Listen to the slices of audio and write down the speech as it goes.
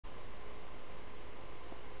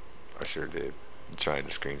I sure did. I'm trying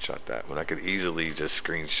to screenshot that when I could easily just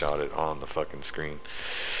screenshot it on the fucking screen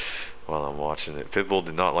while I'm watching it. Pitbull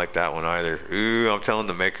did not like that one either. Ooh, I'm telling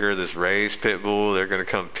the maker of this race, Pitbull, they're gonna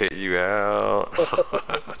come pit you out.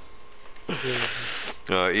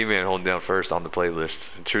 E-Man holding down first on the playlist.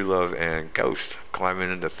 True Love and Ghost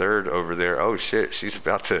climbing into third over there. Oh shit, she's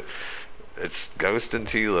about to. It's Ghost and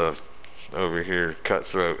T-Love over here,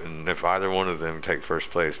 cutthroat, and if either one of them take first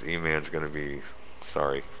place, E-Man's gonna be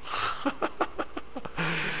sorry.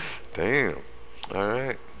 Damn. All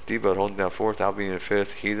right. D-Bud holding down fourth. Albion in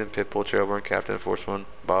fifth. Heathen, Pitbull, Trailburn, Captain, fourth one.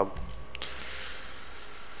 Bob.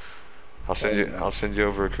 I'll send you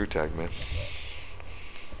over a crew tag, man.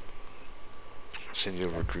 I'll send you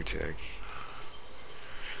over a crew tag.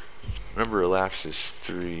 Remember, elapse is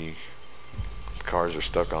 3. Cars are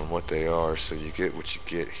stuck on what they are, so you get what you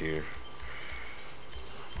get here.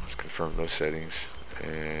 Let's confirm those settings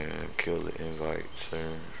and kill the invite, sir.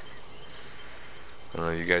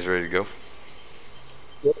 You guys ready to go?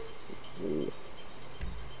 Yep.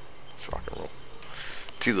 Let's rock and roll.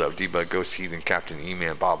 T-Love, D-Bud, Ghost, Heathen, Captain,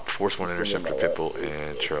 E-Man, Bob, Force One, Interceptor, Pitbull,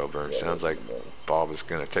 and Trailburn. Sounds like Bob is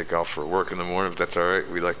going to take off for work in the morning, but that's alright.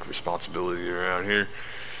 We like responsibility around here.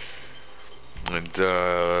 And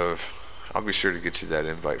I'll be sure to get you that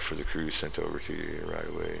invite for the crew sent over to you right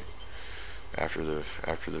away. After the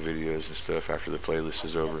videos and stuff, after the playlist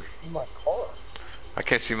is over. My car. I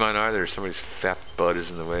can't see mine either. Somebody's fat butt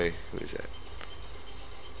is in the way. Who is that?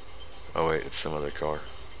 Oh wait, it's some other car.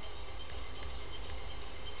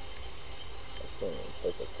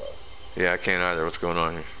 Yeah, I can't either. What's going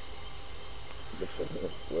on here?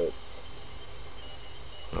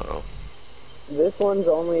 Uh-oh. This one's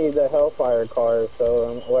only the Hellfire car,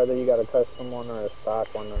 so whether you got a custom one or a stock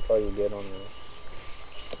one, that's all you get on there.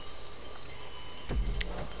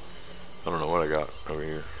 I don't know what I got over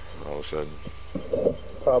here all of a sudden.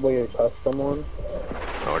 Probably a custom one.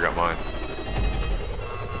 Oh, I got mine.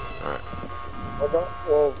 Alright.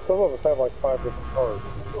 Well, some of us have like 5 different cars.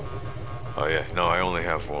 Oh yeah, no, I only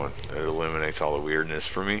have one. It eliminates all the weirdness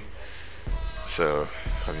for me. So,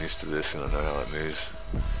 I'm used to this and I know how it moves.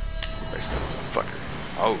 Race that fucker.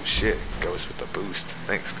 Oh shit, Ghost with the boost.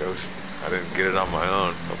 Thanks, Ghost. I didn't get it on my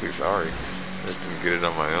own. I'll be sorry. I just didn't get it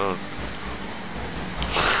on my own.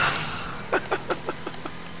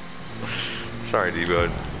 Sorry, D-Bud.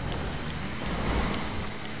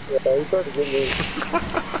 Yeah, you tried to get me.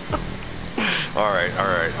 Alright,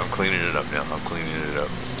 I'm cleaning it up now. I'm cleaning it up.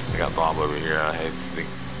 I got Bob over here. I think,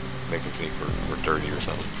 make him think we're dirty or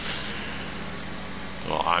something.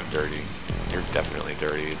 Well, I'm dirty. You're definitely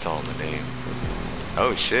dirty. It's all in the name.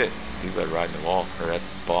 Oh shit. D-Bud riding the wall. Or that's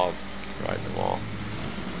Bob riding the wall.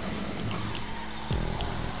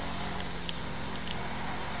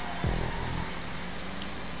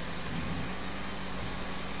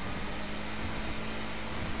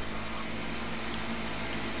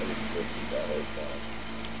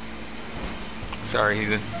 Sorry,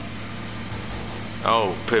 Heathen.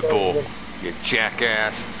 Oh, Pitbull, you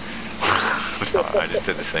jackass. No, I just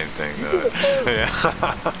did the same thing. Yeah.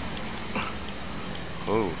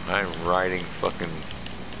 Oh, I'm riding fucking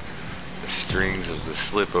the strings of the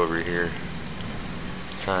slip over here.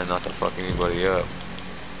 Trying not to fuck anybody up.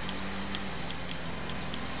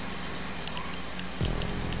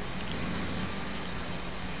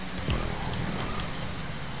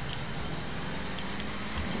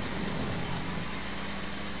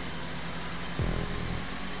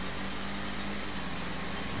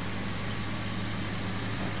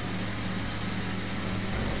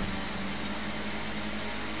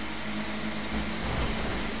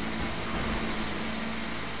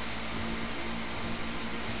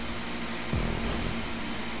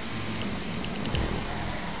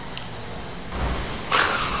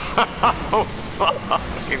 Oh,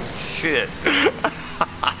 fucking shit.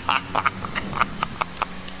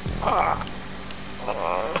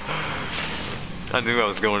 I knew I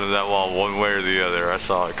was going to that wall one way or the other. I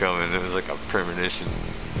saw it coming. It was like a premonition.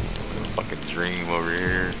 A fucking dream over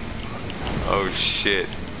here. Oh, shit.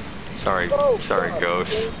 Sorry, sorry,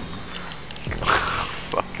 Ghost.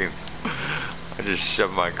 Fucking. I just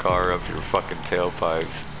shoved my car up your fucking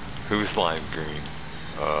tailpipes. Who's lime green?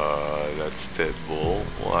 That's Pitbull.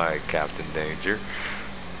 Why, Captain Danger?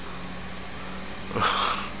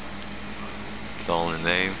 It's all in the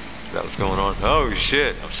name. Is that what's going on? Oh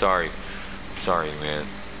shit! I'm sorry. I'm sorry, man.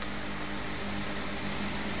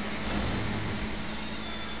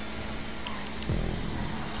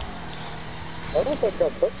 I don't think I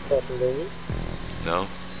put stuff in there. No?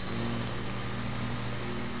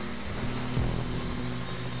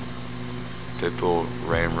 Pitbull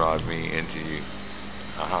ramrod me into you.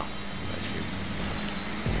 I see.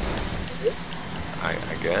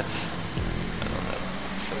 I guess. I don't know.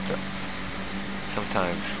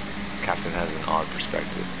 Sometimes Captain has an odd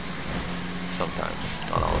perspective. Sometimes,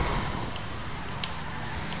 not always.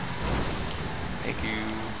 Thank you.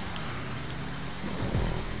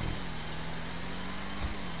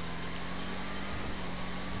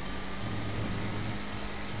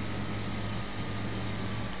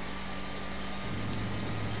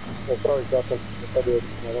 Oh, sorry, Captain. If I did,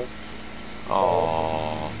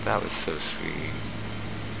 Oh, that was so sweet.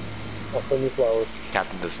 I'll send you flowers.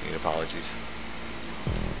 Captain doesn't need apologies.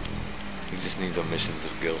 He just needs omissions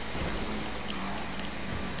of guilt.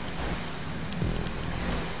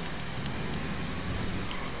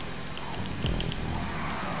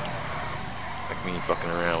 Like me fucking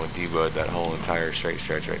around with D-Bud that whole entire straight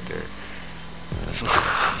stretch right there. That's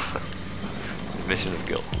admission of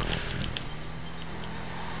guilt.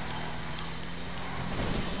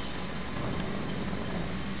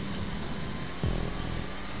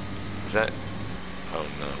 Is that? Oh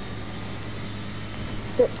no.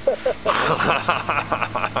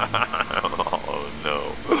 Oh no.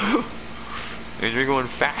 And you're going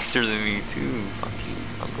faster than me too. Fuck you.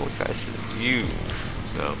 I'm going faster than you.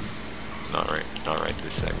 No. Not right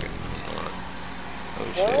this second.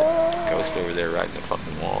 Oh shit. Ghost over there riding the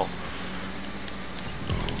fucking wall.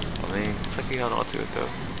 I mean, clicking on onto it though.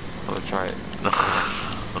 I'm gonna try it.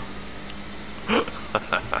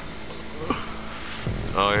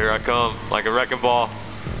 Oh, here I come, like a wrecking ball.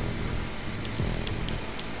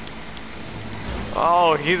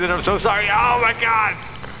 Oh, Heathen, I'm so sorry. Oh my god!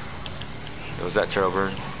 Was that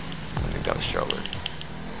Trailburn? I think that was Trailburn.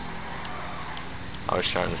 I was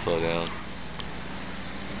trying to slow down.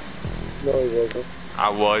 No, he wasn't. I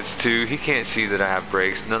was too. He can't see that I have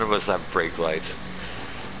brakes. None of us have brake lights.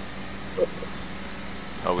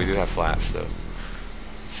 Oh, we do have flaps though.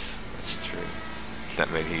 That's true.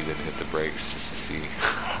 That made Heathen hit the brakes just to see.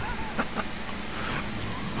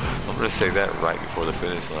 I'm gonna say that right before the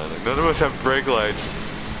finish line. Like, none of us have brake lights.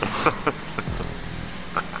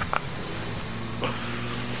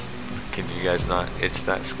 Can you guys not itch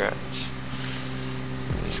that scratch?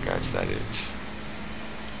 Can you scratch that itch?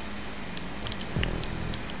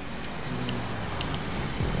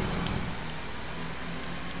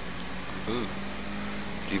 Ooh.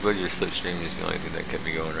 D-Bud, your slipstream is the only thing that kept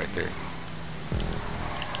me going right there.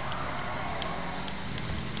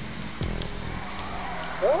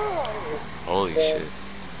 Holy shit.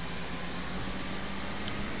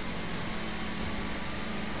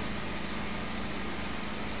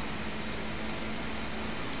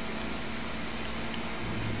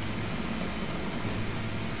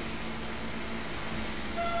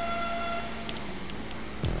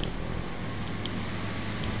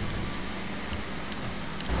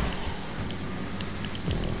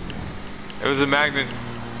 It was a magnet.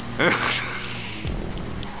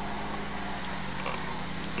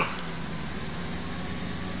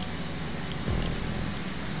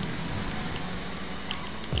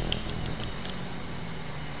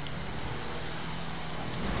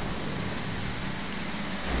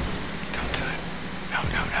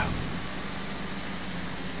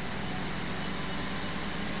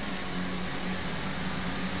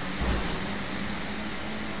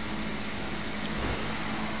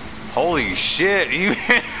 Holy shit, you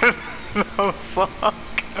the fuck?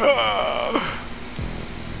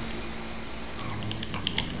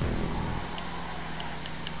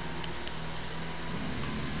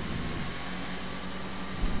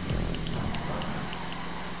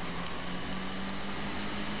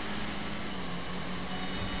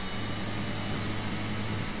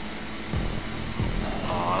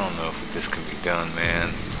 Oh, I don't know if this could be done,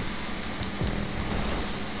 man.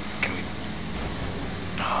 Can we?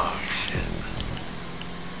 Oh shit.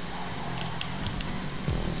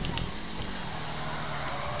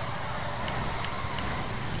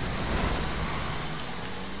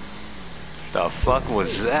 The fuck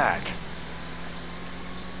was that?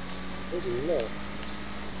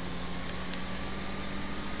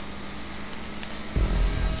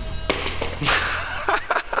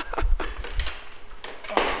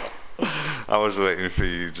 I was waiting for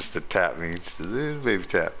you just to tap me, just a little baby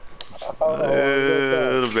tap.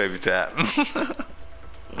 Little baby tap.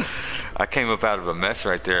 I came up out of a mess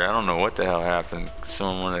right there. I don't know what the hell happened.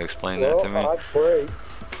 Someone want to explain that to me? I prayed,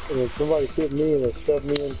 and then somebody hit me and it shoved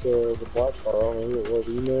me into the black car. I don't know who it was.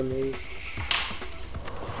 E-Man maybe?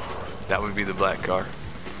 That would be the black car.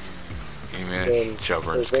 E-Man,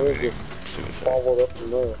 Shelburne's committing suicide. Followed up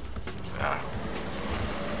from there. Yeah.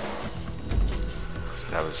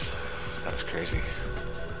 That was crazy.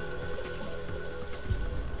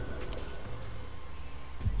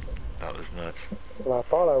 That was nuts. And I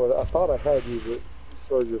thought I had you, but you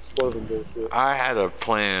started your swerving bullshit. I had a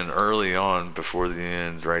plan early on before the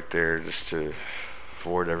end right there just to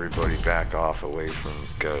forward everybody back off away from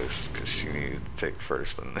Ghost because she needed to take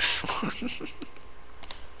first on this one.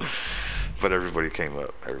 But everybody came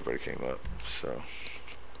up. Everybody came up. So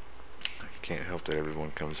I can't help that everyone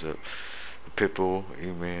comes up. Pitbull,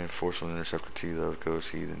 E-Man, Force 1 Interceptor, T-Love, Ghost,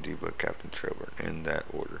 Heathen, Debug, Captain Trailburn, in that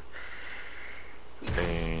order.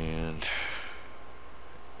 And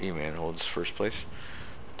E-Man holds first place.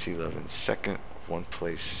 T-Love in second, one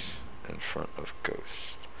place in front of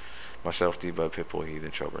Ghost. Myself, Debug, Pitbull,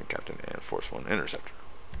 Heathen, Trailburn, Captain, and Force 1 Interceptor.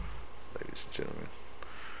 Ladies and gentlemen.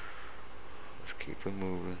 Let's keep it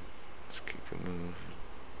moving. Let's keep it moving.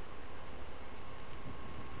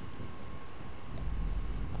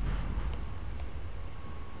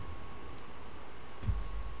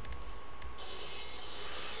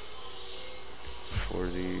 For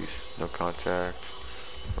these, no contact.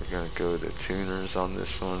 We're gonna go to tuners on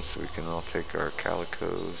this one so we can all take our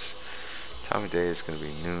calicos. Time of day is gonna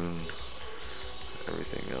be noon.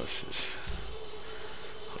 Everything else is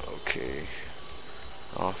okay.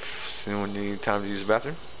 Off. Does anyone need time to use the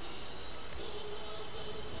bathroom?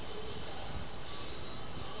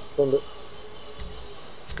 Send it.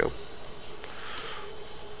 Let's go.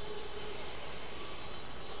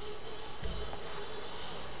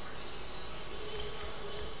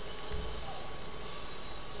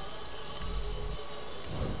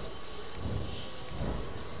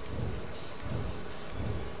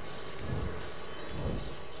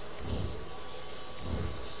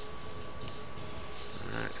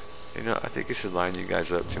 You know, I think it should line you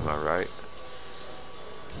guys up to my right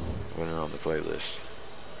when they're on the playlist.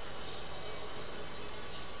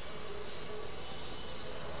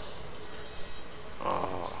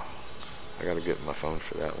 Oh, I gotta get my phone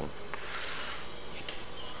for that one.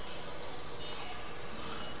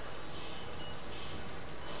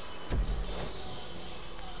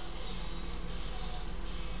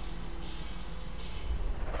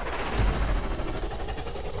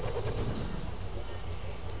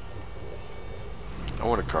 I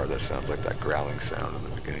want a car that sounds like that growling sound in the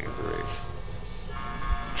beginning of the race.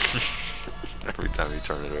 Every time you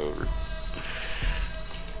turn it over.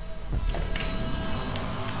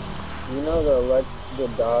 You know the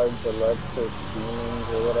Dodge electric demons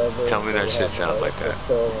or whatever? Tell me that shit sounds like that.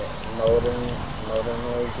 Motor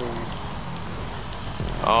noises.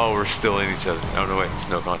 Oh, we're still in each other. Oh, no, wait. It's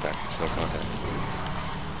no contact. It's no contact.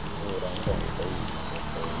 Dude, I'm going crazy.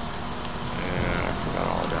 Yeah, I forgot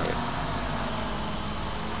all about it.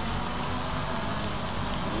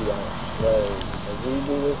 You don't. Well, if we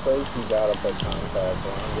do this race, you gotta put contact on.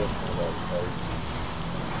 I'm just gonna go crazy.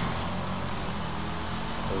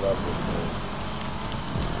 I love this race.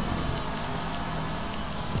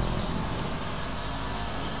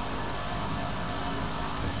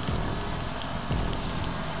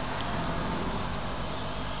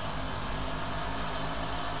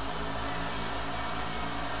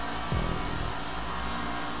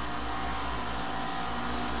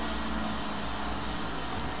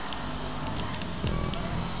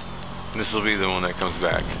 This will be the one that comes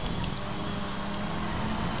back.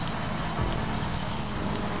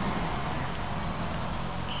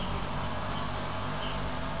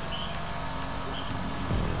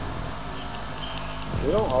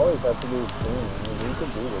 We don't always have to do tuning. We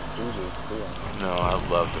could do the tuners too. No, I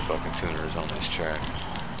love the fucking tuners on this track.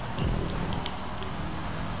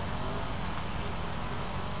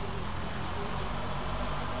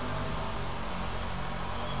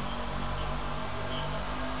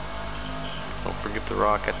 Don't forget the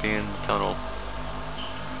rock at the end of the tunnel.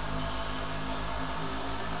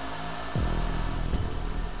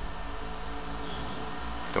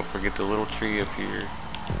 Don't forget the little tree up here.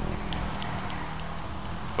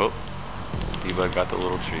 Oh, Debug got the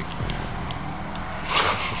little tree.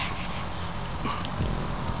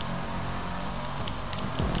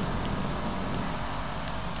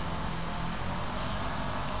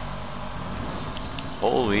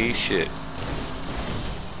 Holy shit.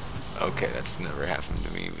 Okay, that's never happened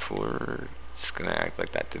to me before. Just gonna act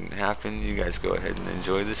like that didn't happen. You guys go ahead and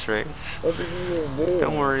enjoy this race. What did you just do?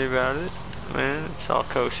 Don't worry about it, man. It's all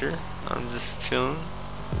kosher. I'm just chilling.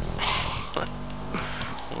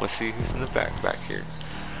 Let's see who's in the back here.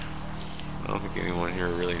 I don't think anyone here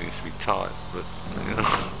really needs to be taught, but you know.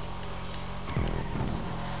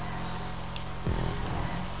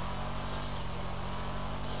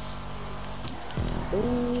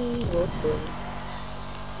 Ooh, okay.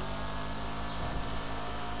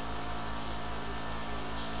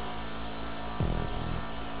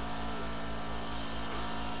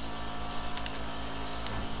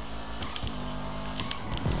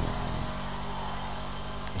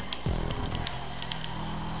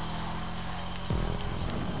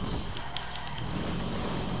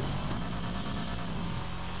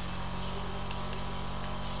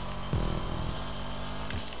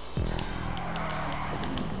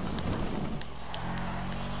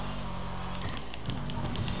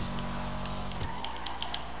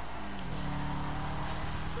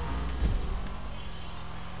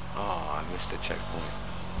 checkpoint.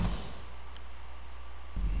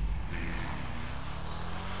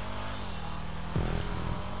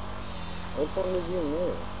 Which one did you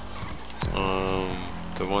miss?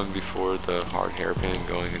 The one before the hard hairpin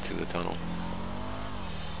going into the tunnel.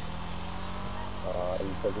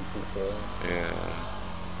 You took it too soon. Yeah.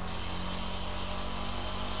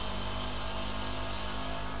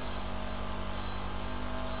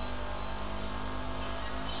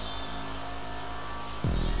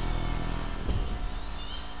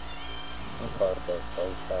 My car goes so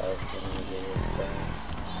fast when you get it done.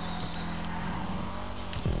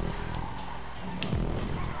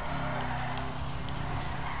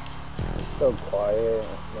 It's so quiet,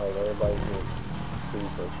 like everybody's just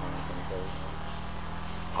super concentrated.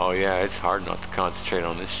 Oh yeah, it's hard not to concentrate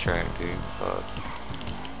on this track, dude. Fuck.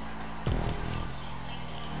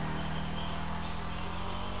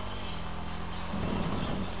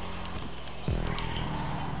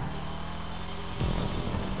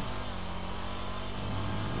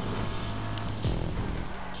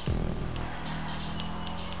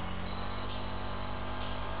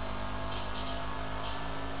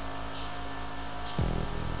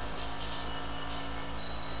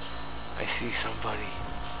 I see somebody.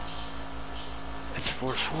 It's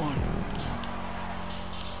Force One.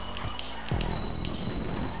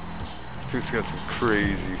 Dude's got some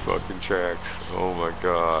crazy fucking tracks. Oh my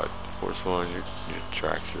god. Force One, your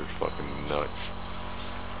tracks are fucking nuts.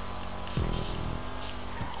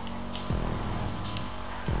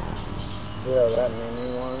 Yeah, that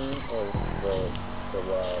mini one was the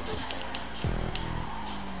wildest.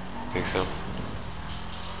 Think so?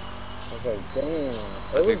 Okay, damn.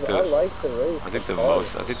 I like the race. I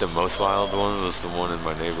think the most wild one was the one in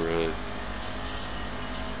my neighborhood.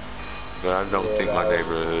 But I don't think my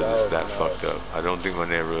neighborhood is that fucked up. I don't think my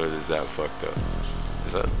neighborhood is that fucked up.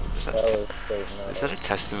 Is that a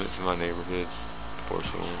testament to my neighborhood? Force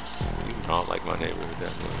One? You do not like my neighborhood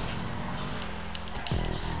that much.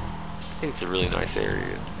 I think it's a really nice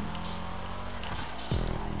area.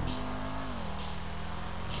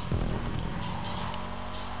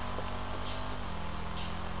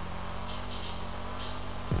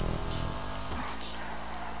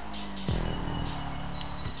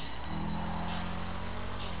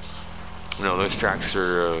 No, those tracks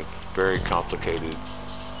are very complicated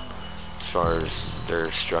as far as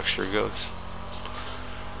their structure goes.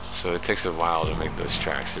 So it takes a while to make those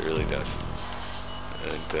tracks, it really does.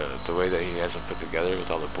 And the way that he has them put together with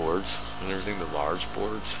all the boards and everything, the large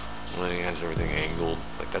boards, when he has everything angled,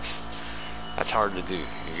 like that's hard to do.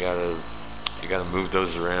 You gotta move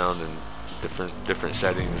those around in different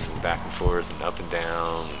settings and back and forth and up and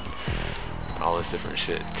down and all this different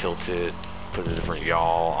shit. Tilt it, put a different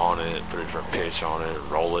yaw on it, put a different pitch on it,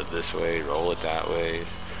 roll it this way, roll it that way.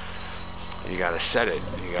 You gotta set it.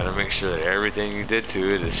 You gotta make sure that everything you did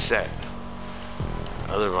to it is set.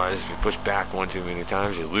 Otherwise, if you push back one too many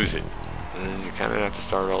times, you lose it. And then you kind of have to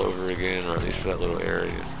start all over again, or at least for that little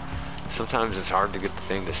area. Sometimes it's hard to get the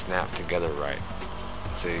thing to snap together right.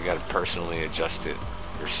 So you gotta personally adjust it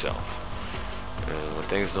yourself. And when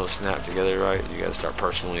things don't snap together right, you gotta start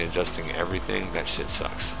personally adjusting everything. That shit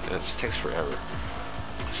sucks. And it just takes forever.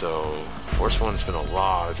 So, Force One spent a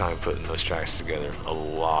lot of time putting those tracks together. A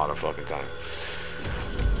lot of fucking time.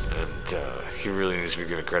 And he really needs to be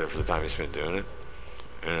given credit for the time he spent doing it.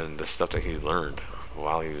 And the stuff that he learned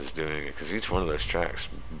while he was doing it. Because each one of those tracks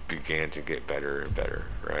began to get better and better,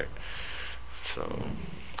 right? So,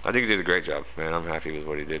 I think he did a great job, man. I'm happy with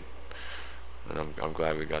what he did. And I'm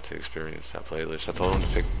glad we got to experience that playlist. I told him to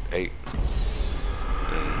pick 8.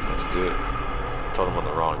 And let's do it. I told him on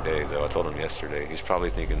the wrong day, though. I told him yesterday. He's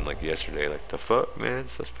probably thinking, like, yesterday, like, the fuck, man?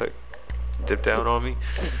 Suspect dipped out on me.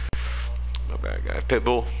 No bad guy.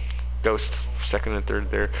 Pitbull, Ghost, 2nd and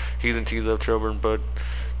 3rd there. Heathen, T-Love, Trober, and Bud.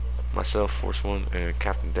 Myself, Force One, and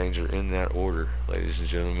Captain Danger in that order, ladies and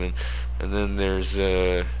gentlemen. And then there's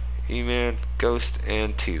E-Man, Ghost,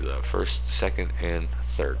 and T-Love. 1st, 2nd, and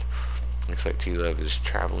 3rd. Looks like T-Love is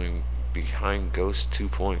traveling behind Ghost 2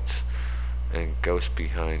 points. And Ghost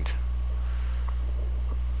behind...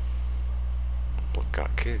 What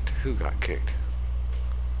got kicked? Who got kicked?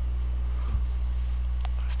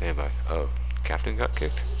 Stand by. Oh, Captain got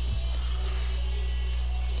kicked?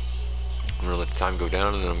 I'm gonna let the time go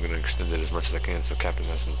down and then I'm gonna extend it as much as I can so Captain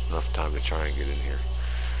has enough time to try and get in here.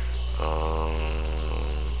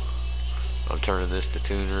 I'm turning this to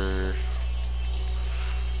tuner.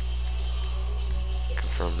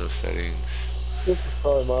 Confirm those settings. This is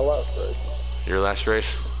probably my last race. Your last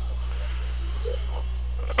race?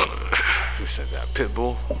 Who said that?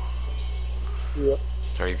 Pitbull? Yep.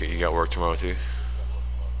 You got work tomorrow too?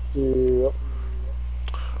 Yep.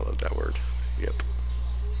 I love that word. Yep.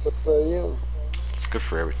 Good for you. It's good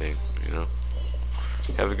for everything, you know.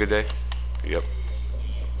 Have a good day. Yep.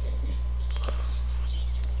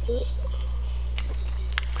 Did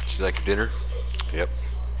you like your dinner? Yep.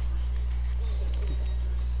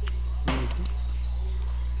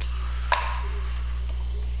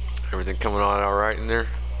 Everything coming on all right in there?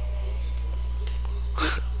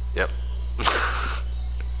 Yep.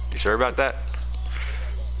 You sure about that?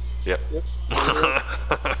 Yep. Yep.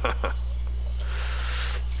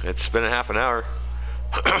 It's been a half an hour.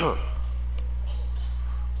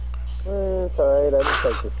 It's alright, I just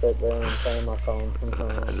like to sit there and play on my phone I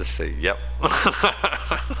sometimes. just say, yep.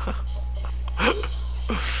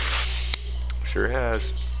 Sure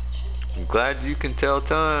has. I'm glad you can tell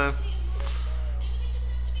time.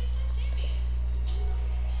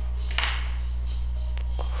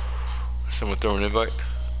 Someone throw an invite?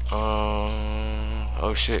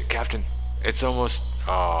 Oh shit, Captain. It's almost.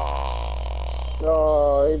 Oh.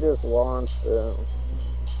 Oh, he just wants to.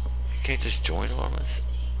 You can't just join on us?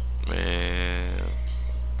 Man.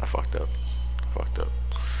 I fucked up.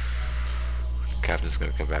 Captain's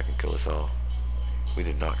gonna come back and kill us all. We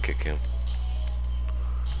did not kick him.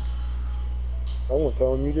 I won't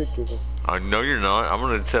tell him you did kick him. I know you're not. I'm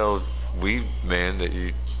gonna tell man that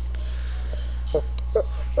you.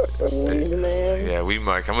 Weed man? Yeah,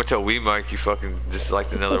 Mike. I'm gonna tell Mike you fucking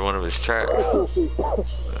disliked another one of his tracks.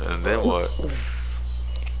 And then what?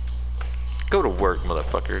 Go to work,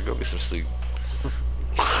 motherfucker. Go get some sleep.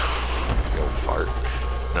 Go fart.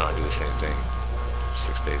 No, I do the same thing.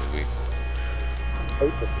 6 days a week. I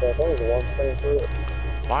hate this stuff. I was the one playing through it.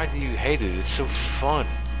 Why do you hate it? It's so fun.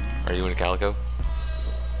 Are you in Calico?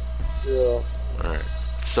 Yeah. Alright.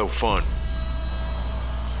 It's so fun.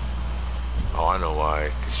 Oh, I know why.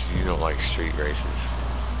 Because you don't like street races.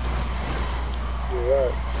 You're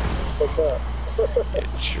right. What's that? Yeah,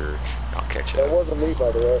 jerk. I'll catch That up. wasn't me,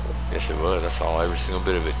 by the way. Yes, it was. I saw every single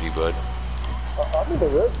bit of it, D-Bud. I'm in the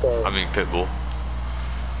red car. I mean, Pitbull.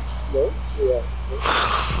 Nope. Yeah.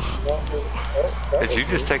 Not me. Oh, that Did was you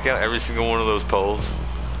just me. take out every single one of those poles?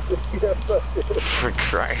 Yes, I did. For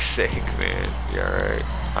Christ's sake, man. You alright?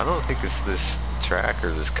 I don't think it's this track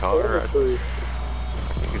or this car. I True.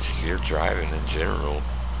 think it's just your driving in general.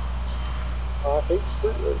 I hate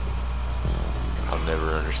street racing. I'll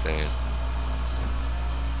never understand.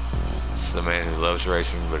 It's the man who loves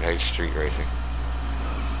racing but hates street racing.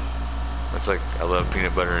 It's like I love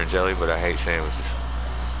peanut butter and jelly, but I hate sandwiches.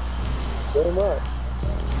 Very much.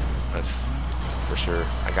 That's for sure.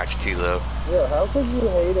 I got you, T-Love. Yeah, how could you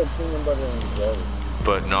hate a peanut butter and jelly?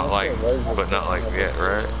 But not like that,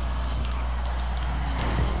 right?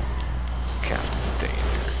 Captain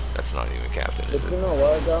Danger. That's not even Captain, is But you it? know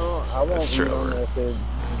what, though? I won't That's eat true. them if it's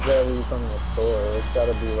jelly from the store. It's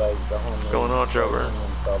gotta be like the homemade. What's going on, Trevor? and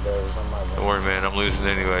strawberries. I'm not Don't gonna- worry, man. I'm losing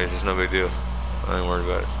anyways. It's no big deal. I ain't worried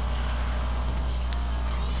about it.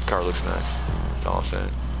 Car looks nice. That's all I'm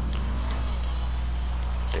saying.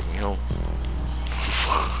 Take me home.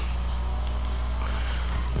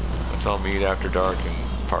 Let's all meet after dark and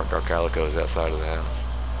park our calicos outside of the house.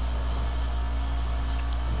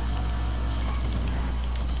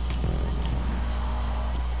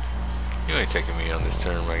 You ain't taking me on this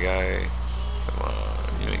turn, my guy. Come on.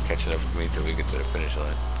 You ain't catching up with me till we get to the finish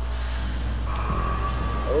line.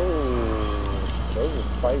 Oh, they was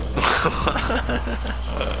fighting.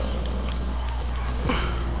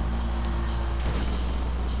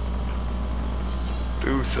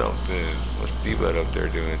 Do something. What's D-Bud up there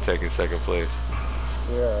doing? Taking second place.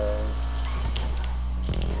 Yeah.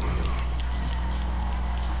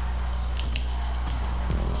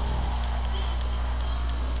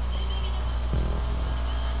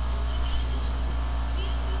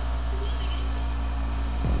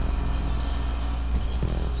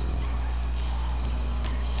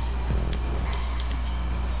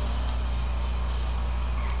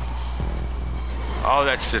 Oh,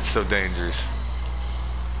 that shit's so dangerous.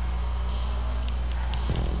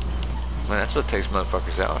 Man, that's what takes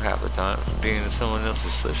motherfuckers out half the time. Being in someone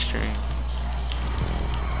else's slipstream.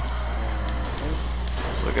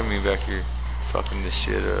 Look at me back here. Fucking this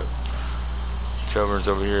shit up. Trevor's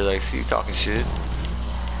over here like, see you talking shit.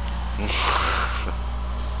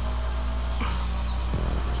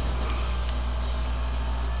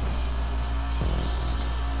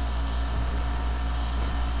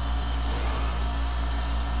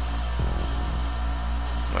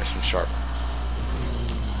 Nice and sharp.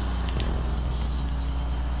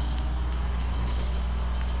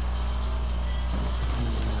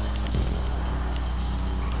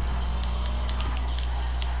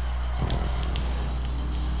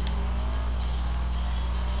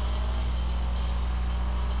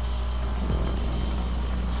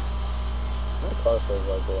 car feels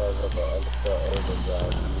like it has like an extra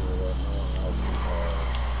overdrive gear that no one else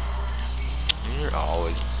has. You're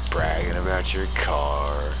always bragging about your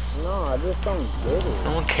car. No, I just don't get it.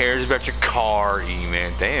 No one cares about your car,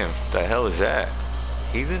 E-Man. Damn, what the hell is that?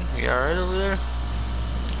 Heathen, you alright over there?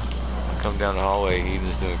 Come down the hallway,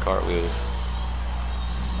 Heathen's doing cartwheels.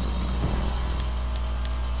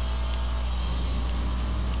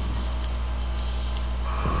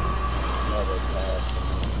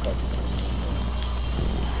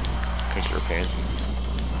 Cause you're a pansy.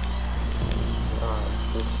 Nah,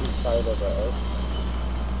 just too tight of a S.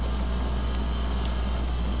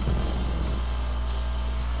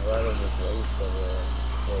 Right of the base of the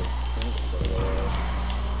pink of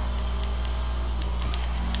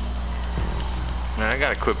Man, I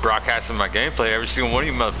gotta quit broadcasting my gameplay. Every single one of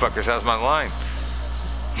you motherfuckers has my line.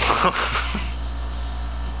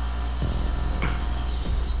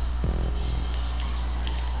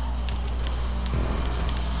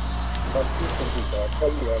 I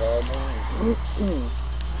tell you that all morning.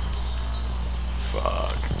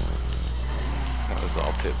 Fuck. That was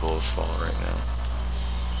all Pitbull's fault right now.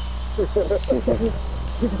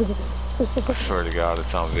 I swear to God,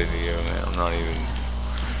 it's on video, man. I'm not even.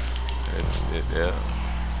 Yeah.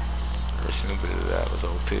 Every single bit of that was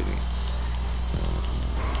all pity.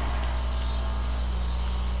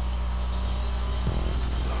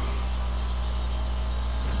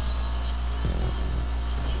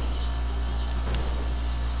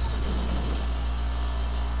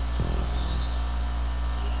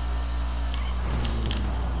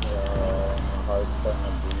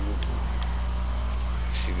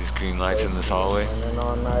 See these green lights in this hallway? And then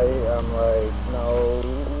all night, I'm like, no.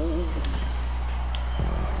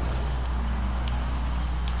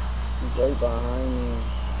 He's right behind me.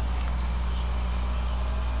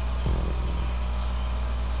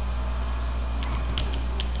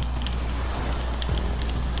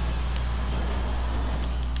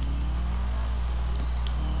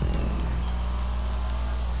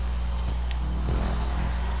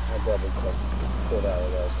 I gotta get out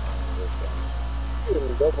of that conversation.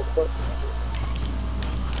 Double question.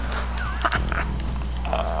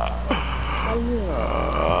 How you know?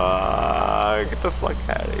 Get the fuck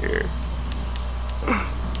out of here.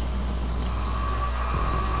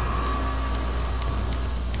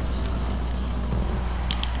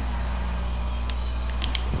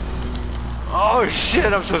 Oh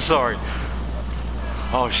shit, I'm so sorry.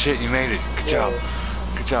 Oh shit, you made it. Good job.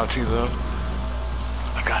 Good job, T-Lo.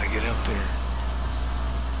 I gotta get up there.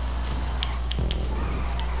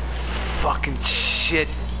 Fucking shit.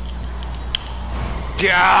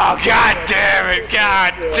 Oh, god damn it.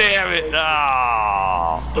 God damn it.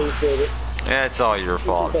 Oh. That's all your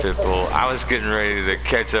fault, Pitbull. I was getting ready to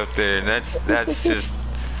catch up there, and that's just,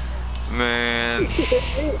 man.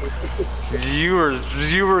 You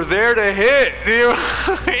were there to hit. You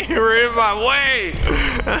were in my way.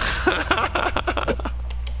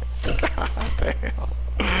 God damn.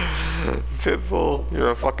 Pitbull, you're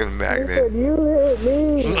a fucking magnet. You hit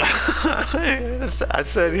me. I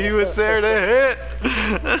said he was there to hit.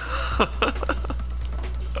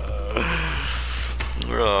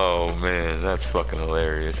 Oh man, that's fucking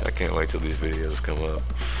hilarious. I can't wait till these videos come up.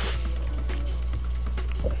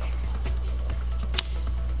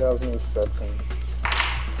 That was me stretching.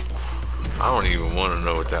 I don't even want to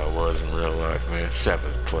know what that was in real life, man.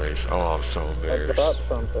 7th place. Oh, I'm so I embarrassed. dropped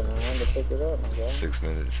something. I wanted to pick it up, my guy. 6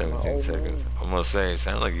 minutes, 17 seconds. I'm gonna say it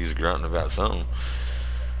sounded like you was grunting about something.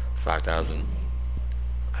 5,000.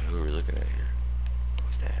 Who are we looking at here?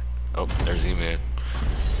 Who's that? Oh, there's E-Man.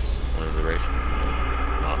 One of the race.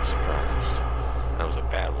 Not surprised. That was a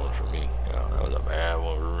bad one for me. Yeah, that was a bad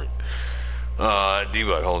one for me.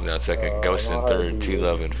 D-Bud holding down second. Ghost in third.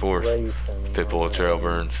 T-Love in fourth. Pitbull,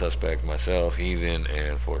 Trailburn, Suspect, myself, Heathen,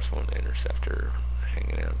 and Force One Interceptor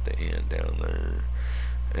hanging out at the end down there.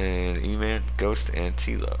 And E-Man, Ghost, and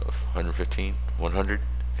T-Love. 115,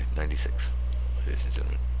 196. Ladies and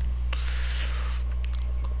gentlemen.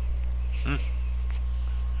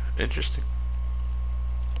 Interesting.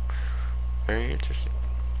 Very interesting.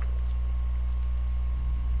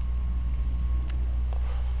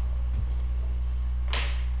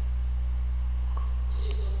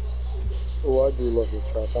 Oh, I do love your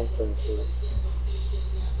track. I'm thankful.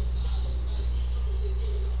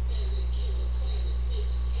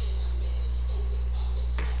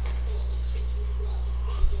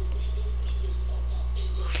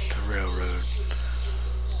 The railroad.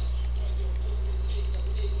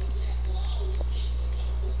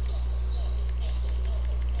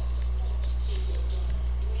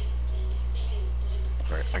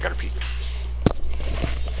 Alright, I gotta pee.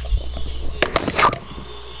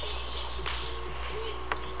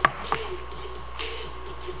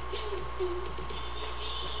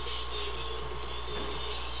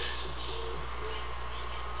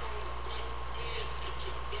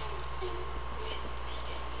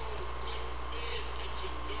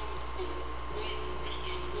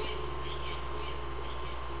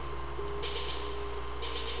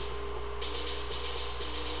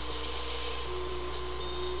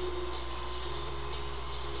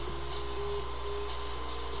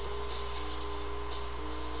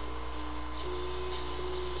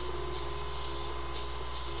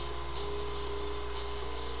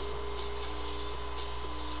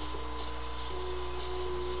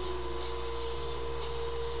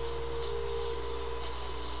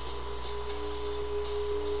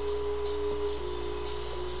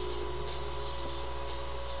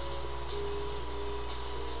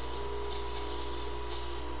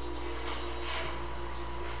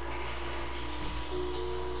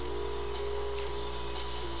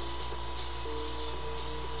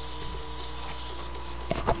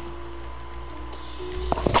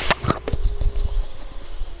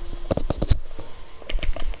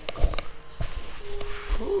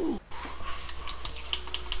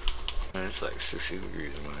 It's like 60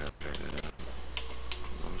 degrees in my house right now.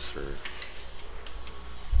 I'm sure.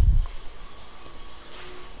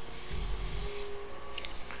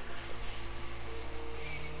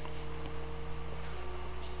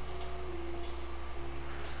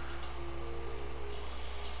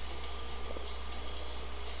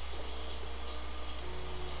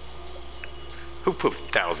 Who put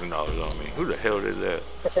 $1,000 on me? Who the hell did that?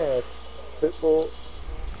 Pitbull. Pitbull.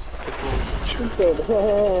 He said,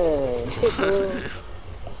 hey, Pitbull.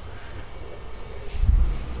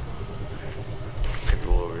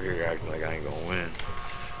 Pitbull over here acting like I ain't gonna win.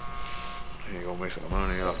 He ain't gonna make some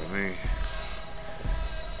money off of me.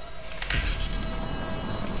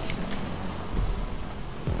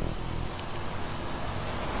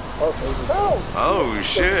 Oh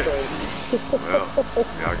shit! Well,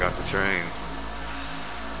 yeah, I got the train.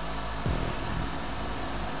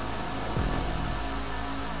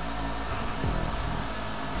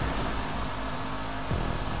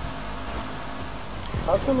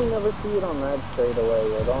 How come we never see it on that straightaway?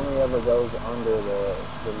 It only ever goes under the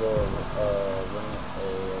little ramp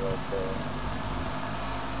area right there.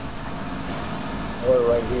 Or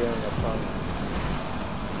right here in the tunnel.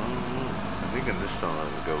 I think in this tunnel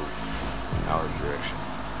it goes our direction.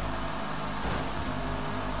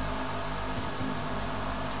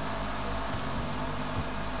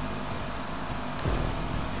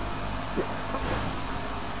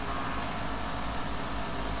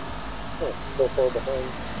 So far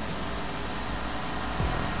behind.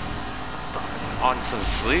 On some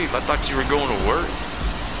sleep? I thought you were going to work.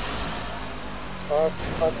 I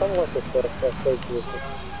kind of like the characteristics.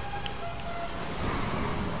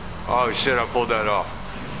 Oh shit, I pulled that off.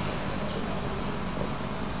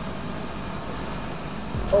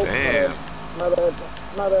 Oh, Damn. my bad.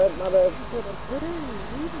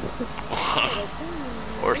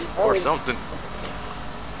 or something.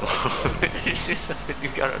 You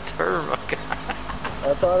got a term, okay.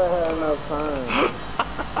 I thought I had enough time.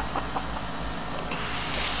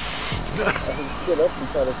 I can get up and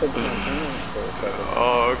try to take my hands for a second.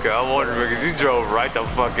 Oh, okay. I wondered because you drove right the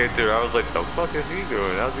fuck into it. I was like, the fuck is he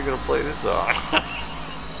doing? How's he gonna play this off?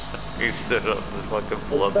 He stood up and fucking It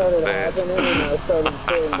flubbed his started pants. happening and I started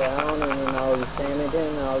sitting down and then I was panicking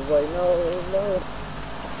and I was like, no.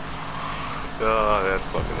 Oh, that's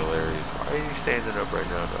fucking hilarious. Why are you standing up right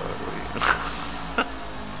now, dog?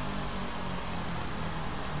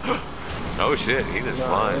 Oh shit, he was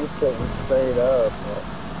flying. He's sitting straight up.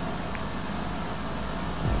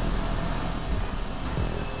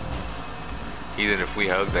 Even if we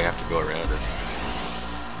hug, they have to go around us.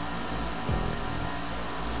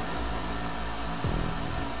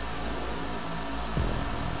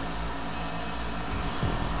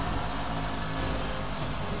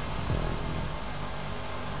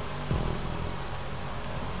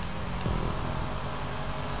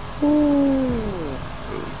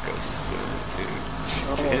 I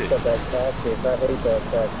almost got that cactus. I hate that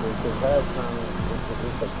cactus because last time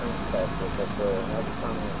it's a pink cactus up there, and every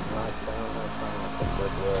time it's knocked down, that time it's a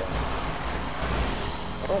good way.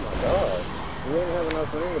 Oh my god. You didn't have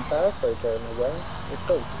enough room to pass right there, my guy. It's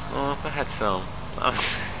so... Oh, if I had some. I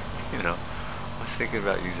was, you know, I was thinking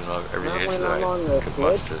about using every inch when that I'm on I the could switch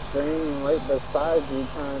muster. screen right beside you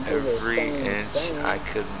trying to do the Every same inch thing. I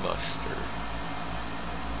could muster.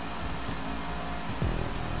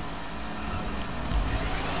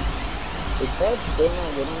 Is that still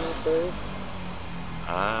not getting on the stage?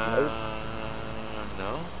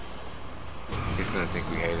 No. He's gonna think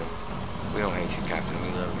we hate him. We don't hate you, Captain. We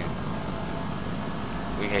love you.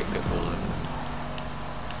 We hate Pitbull.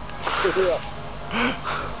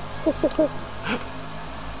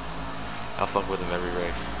 I'll fuck with him every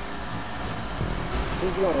race.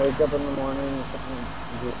 He's gonna wake up in the morning and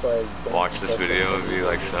just like... Watch this video and be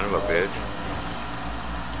like, son of a bitch.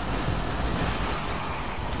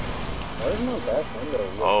 Where's my back window?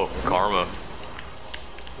 Oh, karma.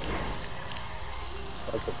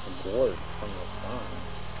 Like it's bored from the sun.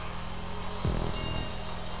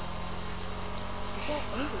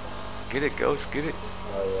 Get it, Ghost, get it.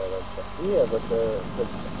 Oh yeah, but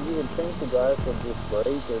you would think the grass would just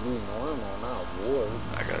break or be normal, not wood.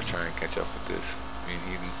 I gotta try and catch up with this. Me and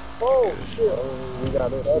Eden. Oh shit! Oh, we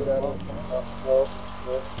got it.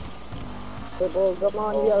 Pitbull, come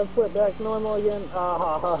on, you gotta flip back normal again.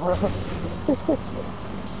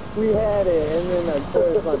 We had it, and then of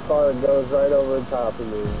course my car goes right over the top of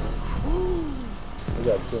me. We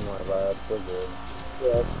got 2 more laps, we're good.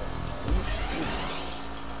 Yeah.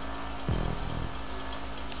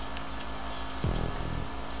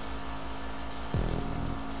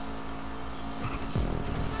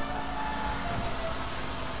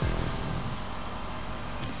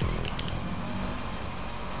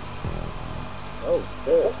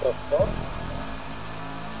 The fuck?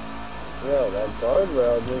 Yo, that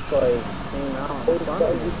guardrail just like came out in front of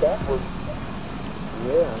me. Backwards.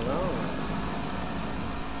 Yeah, I know.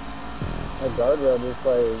 That guardrail just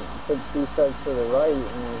like took 2 steps to the right and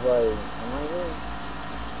was like, am I here?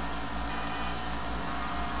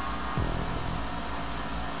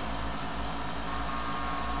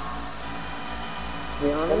 To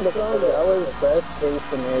be honest though, that was best case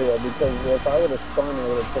scenario because if I would have spun, it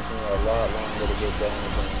would have taken me a lot longer to get down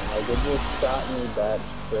again. Like it just shot me back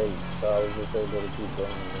straight, so I was just able to keep going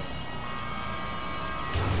again.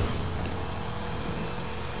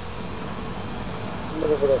 I'm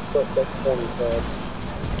looking for that suspect 20 tab.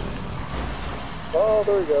 Oh,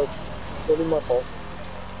 there he goes. Totally my fault.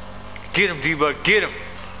 Get him, D-Bug, get him!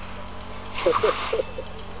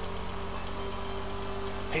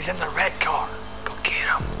 He's in the red car. Go get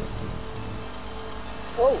him.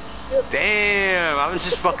 Oh, shit. Damn, I was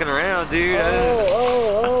just fucking around, dude.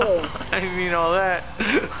 Oh. I didn't mean all that.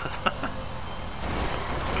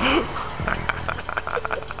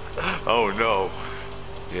 Oh no.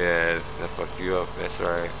 Yeah, that fucked you up. That's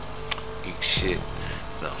right. Eat shit.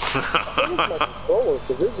 No. I think it's my controller,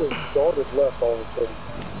 because it just darted left all of a sudden.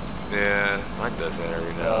 Yeah, mine does that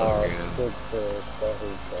every now and again. Good fish. I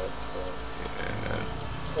hate that shit.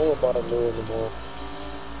 Yeah, I won't buy a new one anymore.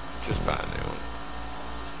 just buy a new one.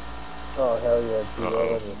 Oh hell yeah, dude! I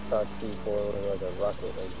Uh-oh. was just shot C4 with like a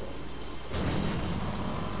rocket like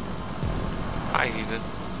Hi, Ethan.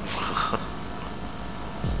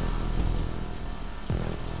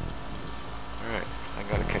 Alright, I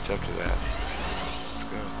gotta catch up to that. Let's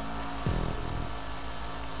go.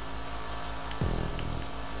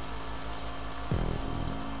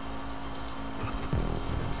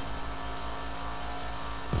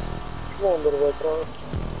 Come on, little red car.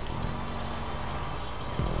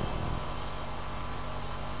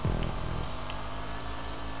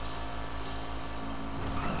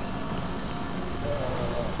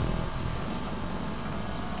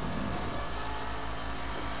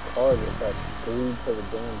 car just got glued to the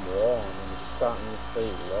damn wall and then shot me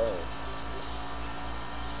straight low.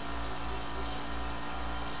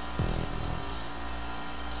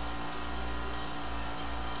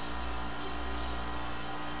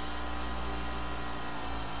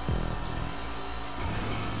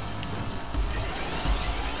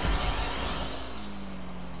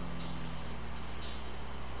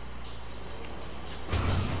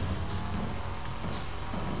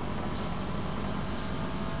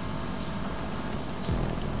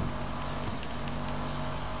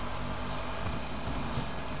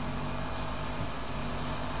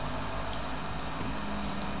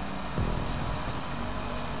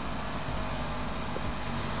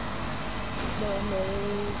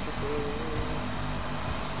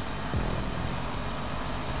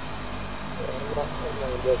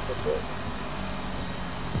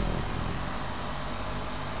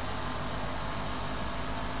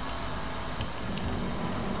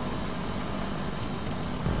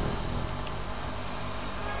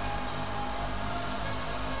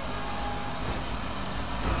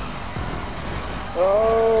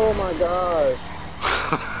 Oh my gosh.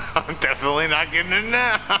 I'm definitely not getting it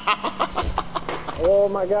now. Oh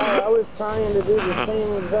my god, I was trying to do the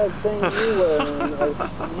same exact thing you were, and like,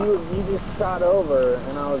 you just shot over,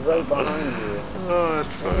 and I was right behind you. Oh,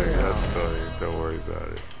 that's funny, that's funny. Don't worry about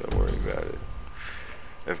it. Don't worry about it.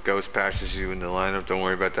 If Ghost passes you in the lineup, don't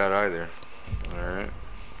worry about that either. Alright?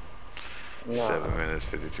 Nah. 7 minutes,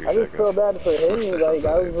 53 I seconds. just feel bad for hitting you, like,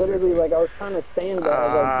 I was literally, like, I was trying to stand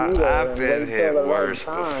back, like, you there, I've and been wait hit till the worse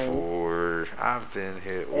right time. before. I've been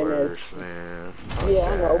hit And worse, man. Fuck Yeah,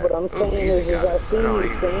 I know, that. but I'm Ooh, saying easy is got I it. seen Right on, you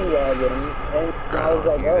easy. sandbagging, and I was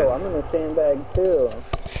like, oh, I'm gonna sandbag too.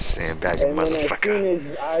 Sandbagging And then as soon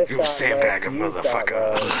motherfucker. as I You shot sandbagging left, you shot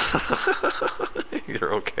left. motherfucker.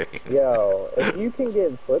 You're okay. Yo, if you can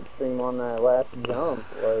get slipstream on that last jump,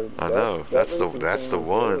 like I know. That's the one.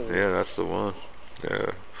 Good. Yeah, that's the one.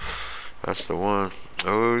 Yeah. That's the one.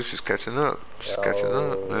 Oh, she's catching up. She's catching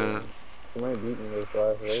up, man. She might beat me this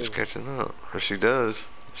last race. She's catching up. If she does,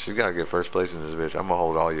 she's gotta get first place in this bitch. I'm gonna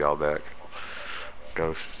hold all y'all back.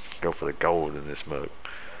 Go for the gold in this mug.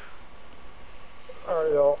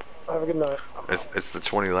 Alright, y'all. Have a good night. It's the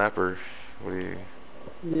 20 lapper. What do you?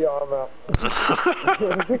 Yeah, I'm out.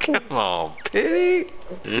 Come on, pity.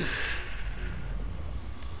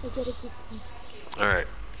 All right,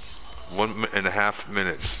 1.5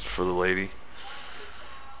 minutes for the lady.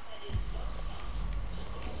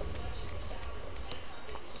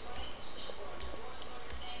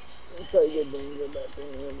 Try to get danger back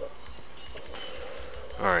in here, but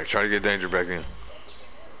All right, try to get danger back in.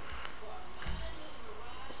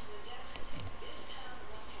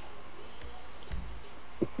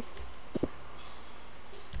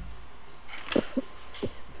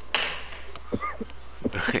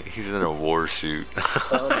 He's in a war suit.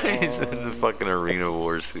 He's in the fucking arena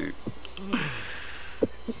war suit.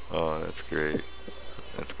 Oh, that's great.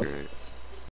 That's great.